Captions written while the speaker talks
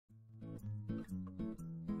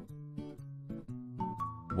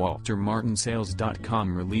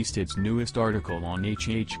WalterMartinSales.com released its newest article on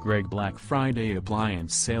HHGregg Black Friday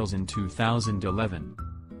Appliance Sales in 2011.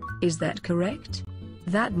 Is that correct?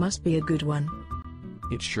 That must be a good one.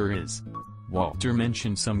 It sure is. Walter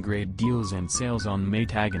mentioned some great deals and sales on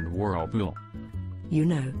Maytag and Whirlpool. You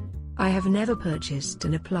know, I have never purchased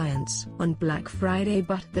an appliance on Black Friday,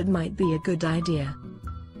 but that might be a good idea.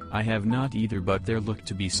 I have not either, but there look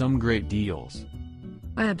to be some great deals.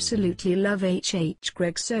 I absolutely love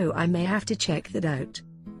HHGregg, so I may have to check that out.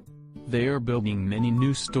 They are building many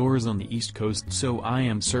new stores on the East Coast, so I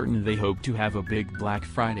am certain they hope to have a big Black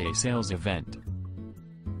Friday sales event.